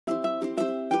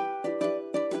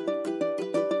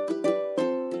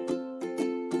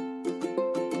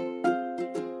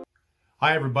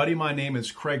Hi everybody, my name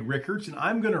is Craig Rickert and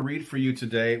I'm going to read for you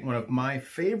today one of my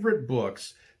favorite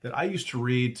books that I used to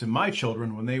read to my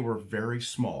children when they were very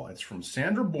small. It's from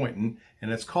Sandra Boynton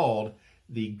and it's called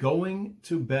The Going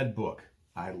to Bed Book.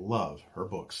 I love her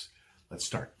books. Let's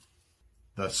start.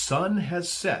 The sun has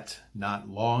set not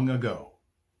long ago.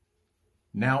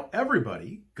 Now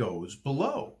everybody goes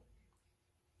below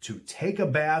to take a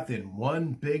bath in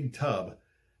one big tub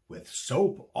with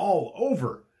soap all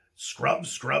over. Scrub,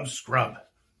 scrub, scrub.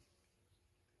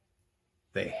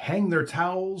 They hang their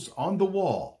towels on the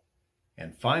wall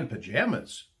and find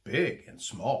pajamas big and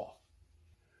small.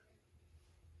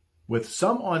 With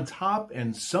some on top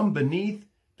and some beneath,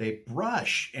 they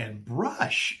brush and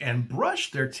brush and brush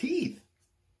their teeth.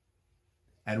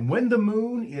 And when the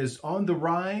moon is on the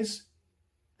rise,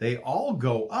 they all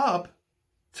go up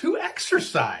to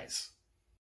exercise.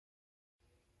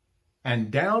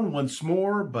 And down once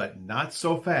more, but not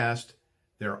so fast,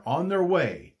 they're on their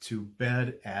way to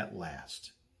bed at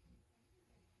last.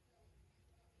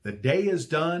 The day is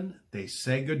done, they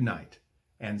say goodnight,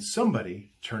 and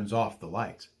somebody turns off the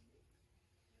light.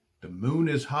 The moon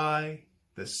is high,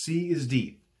 the sea is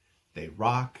deep. They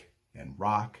rock and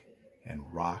rock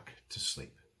and rock to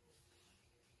sleep.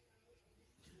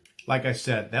 Like I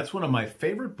said, that's one of my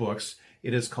favorite books.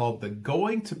 It is called The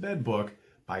Going to Bed Book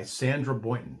by Sandra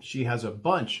Boynton. She has a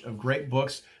bunch of great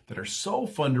books that are so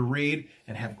fun to read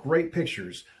and have great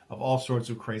pictures of all sorts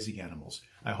of crazy animals.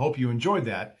 I hope you enjoyed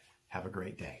that. Have a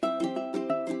great day.